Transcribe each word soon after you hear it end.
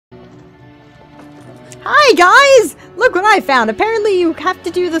Hi guys! Look what I found. Apparently you have to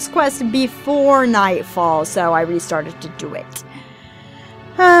do this quest before nightfall, so I restarted to do it.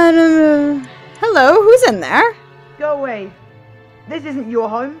 Hello, who's in there? Go away. This isn't your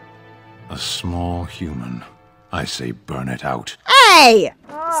home. A small human. I say burn it out. Hey!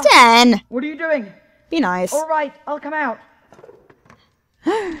 Stan! What are you doing? Be nice. Alright, I'll come out.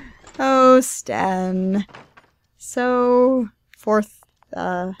 Oh, Stan. So...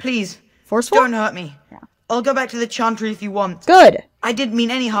 Please, forceful? don't hurt me. Yeah. I'll go back to the chantry if you want. Good. I didn't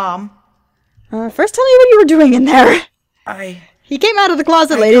mean any harm. First tell me what you were doing in there. He came out of the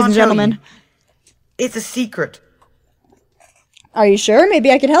closet, ladies and gentlemen. It's a secret. Are you sure?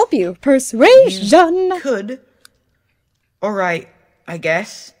 Maybe I could help you. Persuasion! You could. Alright, I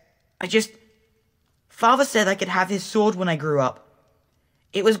guess. Father said I could have his sword when I grew up.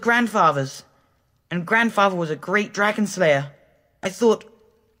 It was grandfather's. And grandfather was a great dragon slayer. I thought,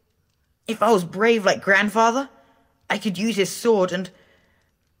 if I was brave like grandfather, I could use his sword and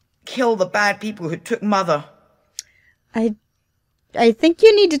kill the bad people who took mother. I think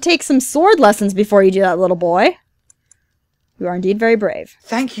you need to take some sword lessons before you do that, little boy. You are indeed very brave.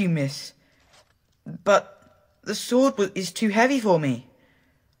 Thank you, miss. But the sword is too heavy for me.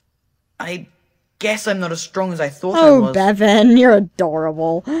 I guess I'm not as strong as I thought I was. Oh, Bevan, you're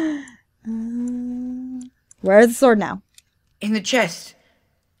adorable. Where's the sword now? In the chest.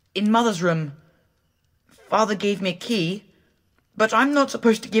 In Mother's room. Father gave me a key, but I'm not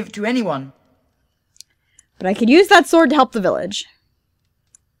supposed to give it to anyone. But I could use that sword to help the village.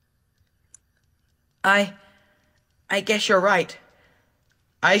 I guess you're right.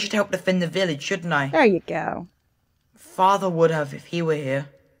 I should help defend the village, shouldn't I? There you go. Father would have if he were here.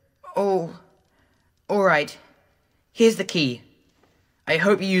 Oh, alright. Here's the key. I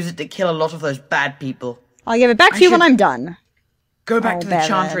hope you use it to kill a lot of those bad people. I'll give it back to you when I'm done. Go back to the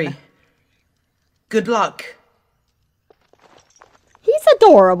chantry. Good luck. He's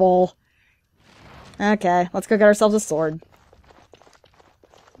adorable. Okay, let's go get ourselves a sword.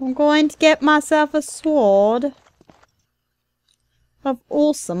 I'm going to get myself a sword of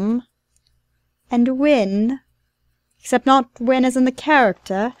awesome and win. Except not win as in the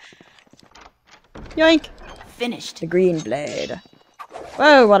character. Yoink. Finished. The green blade.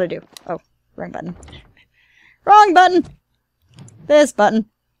 Whoa, what'd I do? Oh, wrong button. Wrong button! This button.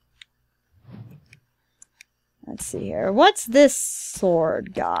 Let's see here. What's this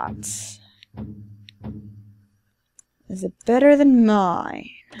sword got? Is it better than mine?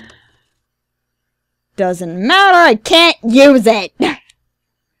 Doesn't matter, I can't use it!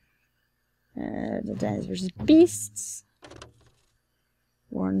 Dance versus beasts.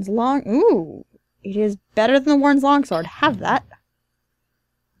 Warren's long... Ooh! It is better than the Warren's longsword. Have that.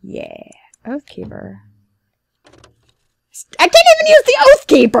 Yeah. Oathkeeper. I can't even use the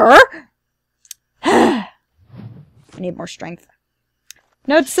Oathkeeper! I need more strength.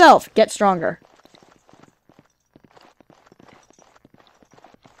 Note to self. Get stronger.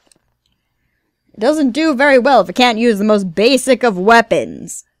 It doesn't do very well if it can't use the most basic of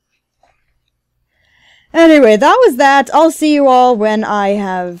weapons. Anyway, that was that. I'll see you all when I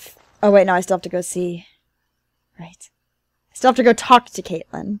have... Oh, wait, no, I still have to go see... Right. I still have to go talk to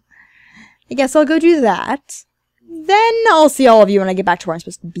Caitlin. I guess I'll go do that. Then I'll see all of you when I get back to where I'm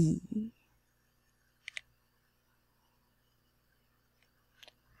supposed to be.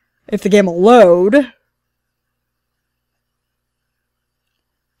 If the game will load.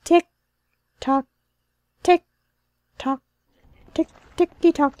 Tick, tock, tick, tock, tick,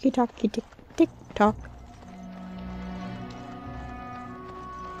 ticky, tocky, tocky, tick, tick, tock.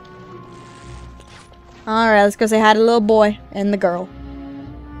 Alright, let's go say hi to the little boy and the girl.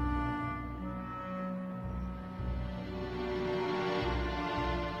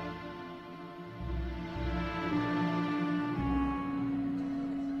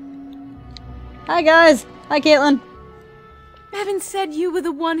 Hi guys! Hi Caitlin! Bevan said you were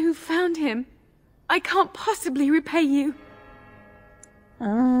the one who found him. I can't possibly repay you. But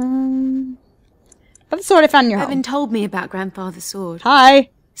the sword I found in your Bevan home. told me about Grandfather's sword.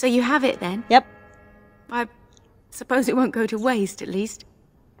 Hi! So you have it then? Yep. I suppose it won't go to waste, at least.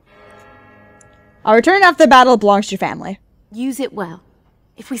 I'll return after the battle. It belongs to your family. Use it well.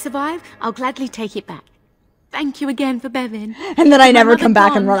 If we survive, I'll gladly take it back. Thank you again for Bevan. And then I never come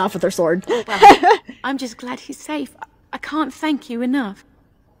back and run off with her sword. Well, I'm just glad he's safe. I can't thank you enough.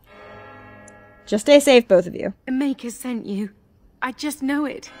 Just stay safe, both of you. The Maker sent you. I just know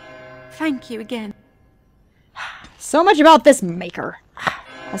it. Thank you again. So much about this Maker.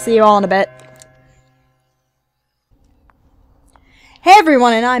 I'll see you all in a bit. Hey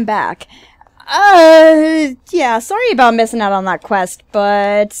everyone, and I'm back. Yeah, sorry about missing out on that quest,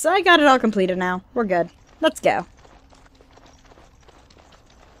 but I got it all completed now. We're good. Let's go.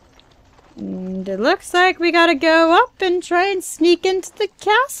 And it looks like we gotta go up and try and sneak into the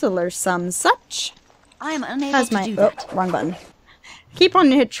castle or some such. I am unable to do Oh, that. wrong button. Keep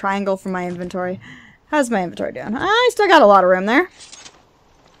on hit triangle for my inventory. How's my inventory doing? I still got a lot of room there.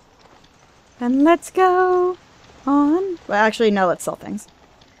 And let's go on. Well, actually, no, let's sell things.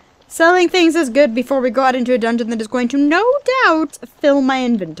 Selling things is good before we go out into a dungeon that is going to, no doubt, fill my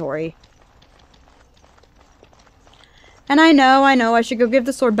inventory. And I know, I should go give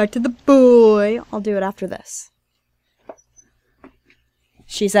the sword back to the boy. I'll do it after this.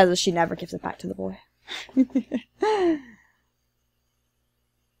 She says that she never gives it back to the boy.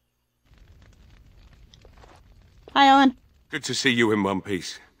 Hi, Ellen. Good to see you in one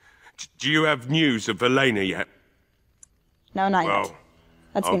piece. Do you have news of Elena yet? No, not yet. Well,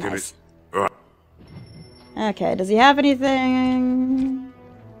 That's I'll be give nice. it. All right. Okay, does he have anything?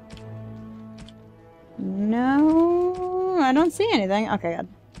 No, I don't see anything. Okay, good.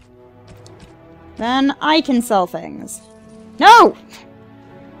 Then I can sell things. No!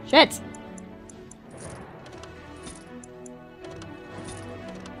 Shit!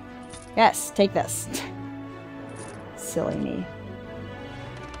 Yes, take this. Silly me.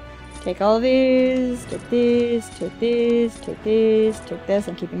 Take all of these, take these, take these, take these, take this.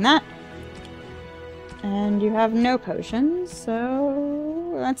 I'm keeping that. And you have no potions,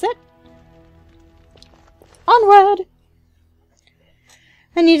 so that's it. Onward!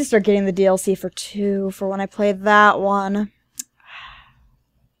 I need to start getting the DLC for 2 for when I play that one.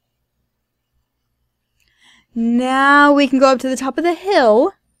 Now we can go up to the top of the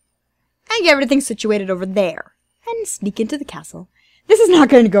hill and get everything situated over there and sneak into the castle. This is not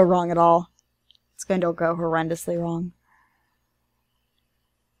going to go wrong at all. It's going to go horrendously wrong.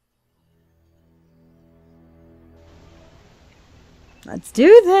 Let's do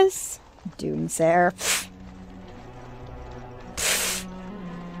this. Doomsayer.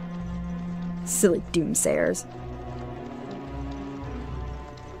 Silly Doomsayers.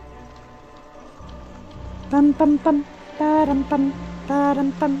 Bum bum bum ba-dum bum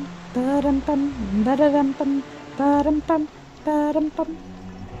ba-dum bum ba-dum bum ba-da-dum bum ba-dum bum ba-dum bum.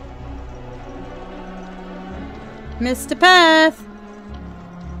 Mr. Perth.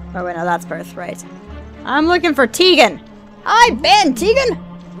 Oh wait, no, that's Perth, right? I'm looking for Tegan. Hi, Ben. Tegan.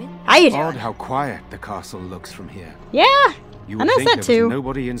 How you doing? Odd how quiet the castle looks from here. Yeah, You I would noticed think that there too. was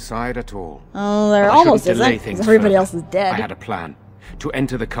nobody inside at all. Oh, there But I almost shouldn't delay isn't, things because everybody further. else is dead. I had a plan. To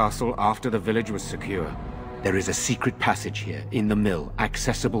enter the castle after the village was secure. There is a secret passage here, in the mill,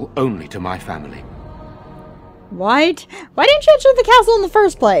 accessible only to my family. Why didn't you enter the castle in the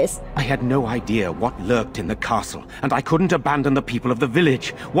first place? I had no idea what lurked in the castle, and I couldn't abandon the people of the village.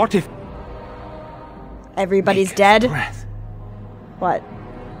 What if... Everybody's Take dead? a breath. What?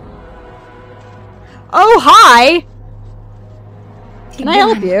 Oh, hi! Can I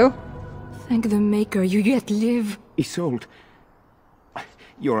help you? Thank the Maker you yet live. Isolde,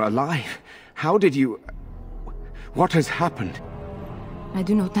 you're alive. How did you... What has happened? I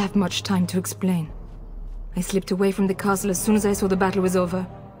do not have much time to explain. I slipped away from the castle as soon as I saw the battle was over,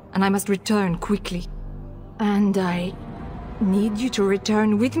 and I must return quickly. And I need you to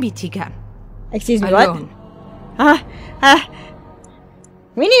return with me, Tigan. Excuse me, Alone. what?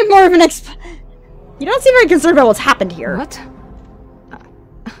 We need more of an You don't seem very concerned about what's happened here. What?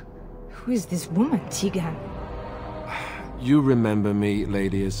 Who is this woman, Tigan? You remember me,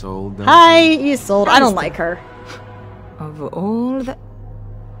 Lady Isolde, don't Hi, you? Isolde. I don't like her. Of all the...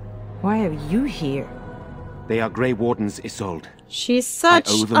 Why are you here? They are Grey Wardens, Isolde. She's such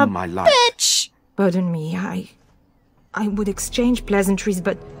I owe a them my life. bitch! Pardon me, I would exchange pleasantries,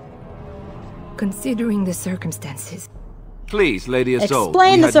 but... Considering the circumstances... Please, Lady Isolde.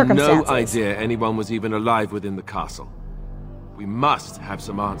 Explain we the had circumstances. no idea anyone was even alive within the castle. We must have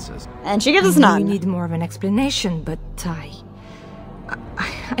some answers. And she gives us I know none. you need more of an explanation, but I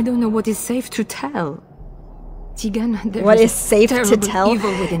don't know what is safe to tell. Tigan, there What is is safe to terrible tell?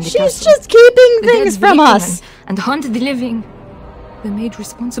 evil within the She's castle. just keeping The things dead from weaken us. and hunt the living. The maid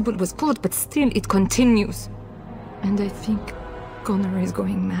responsible was caught, but still it continues. And I think Connor is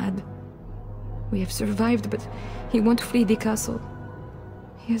going mad. We have survived, but he won't flee the castle.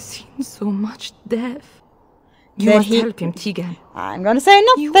 He has seen so much death. You That must he- help him, Tigan. I'm gonna say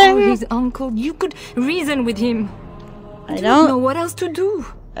You are nothing. his uncle. You could reason with him. I do not know don't. what else to do.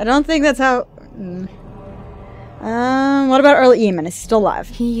 I don't think that's how. What about Earl Eamon? Is he still alive?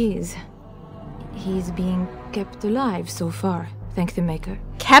 He is. He's being kept alive so far, thank the Maker.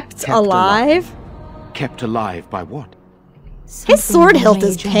 Kept alive? Kept alive by what? His sword hilt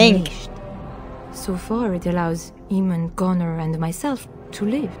is Major pink. unleashed. So far, it allows Eamon, Connor, and myself to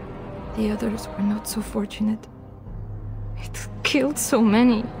live. The others were not so fortunate. It killed so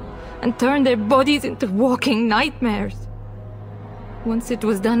many, and turned their bodies into walking nightmares. Once it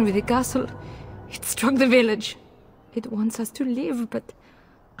was done with the castle, it struck the village. It wants us to live, but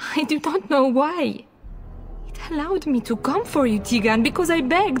I do not know why. It allowed me to come for you, Tegan, because I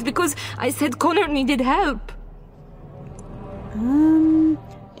begged, because I said Connor needed help.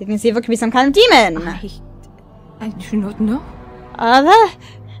 You can see if it could be some kind of demon. I do not know.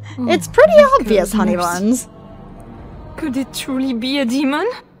 It's pretty obvious, honey buns. Could it truly be a demon?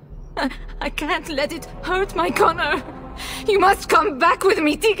 I can't let it hurt my Connor. You must come back with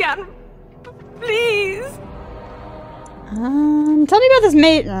me, Tegan. Please. Tell me about this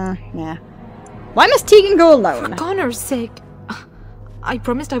mate. Yeah. Why must Tegan go alone? For Connor's sake. I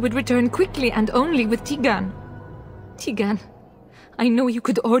promised I would return quickly and only with Tegan. Tegan, I know you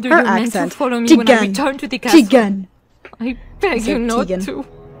could order Her your men accent. to follow me Tegan. when I return to the castle. Tegan. I beg you not Tegan. to.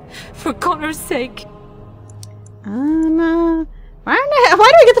 For Connor's sake. Why do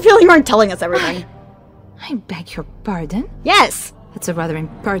I get the feeling you aren't telling us everything? I beg your pardon? Yes. That's a rather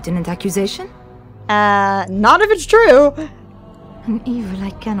impertinent accusation. Not if it's true. An evil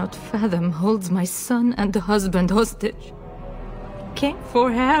I cannot fathom holds my son and husband hostage. I came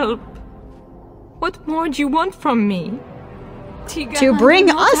for help. What more do you want from me? Tegan, To I bring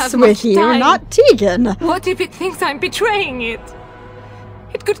do not us have with much you, time. not Tegan. What if it thinks I'm betraying it?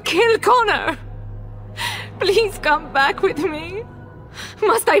 It could kill Connor. Please come back with me.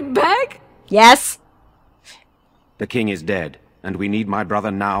 Must I beg? Yes. The king is dead, and we need my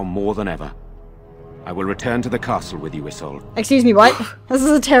brother now more than ever. I will return to the castle with you, Isolde. Excuse me, what? This is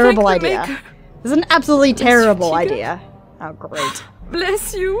a terrible Thank the idea. Maker. This is an absolutely Bless you, terrible Tegan. idea. Oh, great.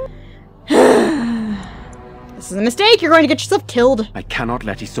 Bless you. This is a mistake. You're going to get yourself killed. I cannot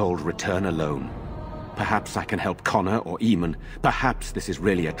let Isolde return alone. Perhaps I can help Connor or Eamon. Perhaps this is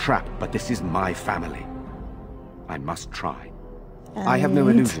really a trap, but this is my family. I must try. I have no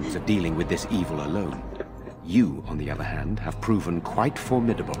illusions of dealing with this evil alone. You, on the other hand, have proven quite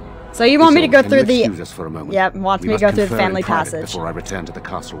formidable. So you want me to Isolde, go can through you the... excuse us for a moment? Yep, wants We me to must go through the confer in family private passage. before I return to the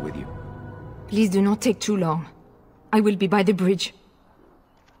castle with you. Please do not take too long. I will be by the bridge.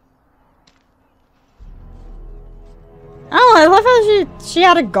 Oh, I love how she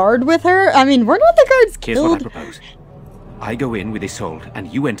had a guard with her. I mean, were not the guards Here's what I killed? propose. I go in with Isolde,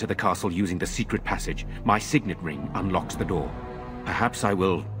 and you enter the castle using the secret passage. My signet ring unlocks the door. Perhaps I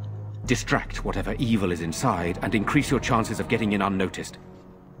will distract whatever evil is inside and increase your chances of getting in unnoticed.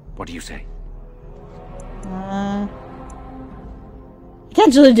 What do you say? I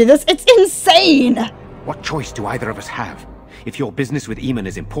can't really do this. It's insane. What choice do either of us have? If your business with Eamon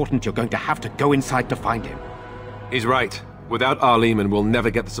is important, you're going to have to go inside to find him. He's right. Without Arleman, we'll never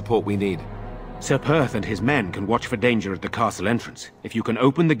get the support we need. Sir Perth and his men can watch for danger at the castle entrance. If you can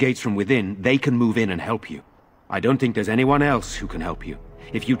open the gates from within, they can move in and help you. I don't think there's anyone else who can help you.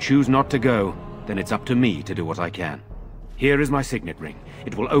 If you choose not to go, then it's up to me to do what I can. Here is my signet ring.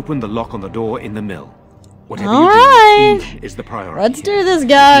 It will open the lock on the door in the mill. Whatever All you right. do, Eamon is the priority. Let's here. do this, If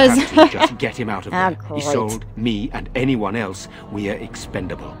guys. you have to, just get him out of Ah, there. great. Isolde, me, and anyone else, we are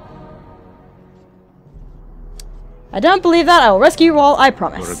expendable. I don't believe that. I will rescue you all, I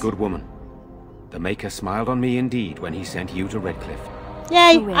promise. You're a good woman. The Maker smiled on me indeed when he sent you to Redcliffe.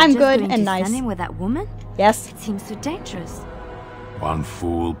 Yay, So we're I'm just good going and to nice. stand in with that woman? Yes. It seems so dangerous. One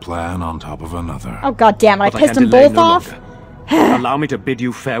fool plan on top of another. Oh, god damn it. I But pissed can them delay both no off. longer. Allow me to bid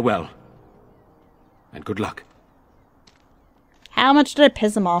you farewell. And good luck. How much did I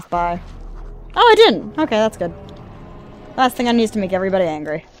piss them off by? Oh, I didn't. Okay, that's good. Last thing I need is to make everybody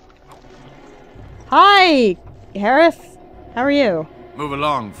angry. Hi, Harith. How are you? Move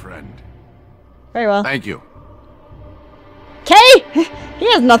along, friend. Very well. Thank you. Kay!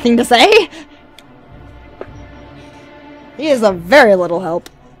 He has nothing to say. He is of very little help.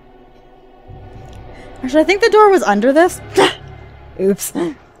 Actually, I think the door was under this. Oops.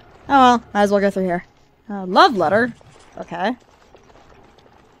 Oh well, might as well go through here. Love letter. Okay.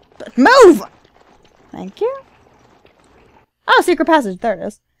 But move! Thank you. Oh, secret passage. There it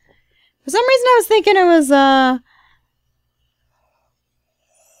is. For some reason I was thinking it was,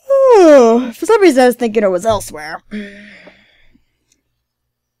 for some reason I was thinking it was elsewhere.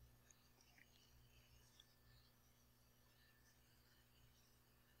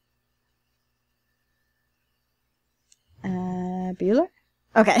 Bueller?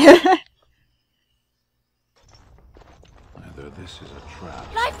 Okay. Either this is a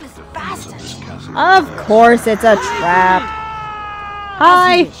trap. Life is faster. This castle Of course it's a trap.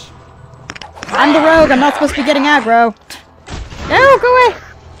 Hi! I'm the rogue. I'm not supposed to be getting aggro. No, go away!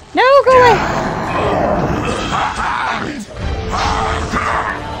 No, go away!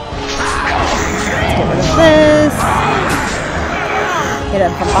 hit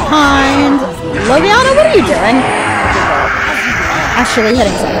him from behind. Loviana, what are you doing? Actually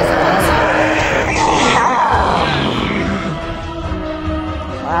hitting something.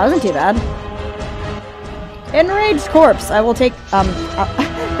 Wow, that wasn't too bad. Enraged corpse. I will take, for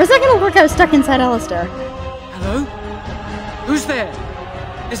a second it looked like I was stuck inside Alistair. Hello? Who's there?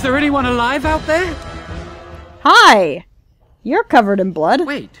 Is there anyone alive out there? Hi! You're covered in blood.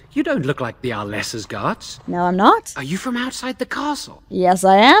 Wait, you don't look like the Arlessa's guards. No, I'm not. Are you from outside the castle? Yes,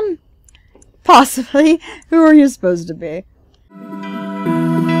 I am. Possibly. Who are you supposed to be?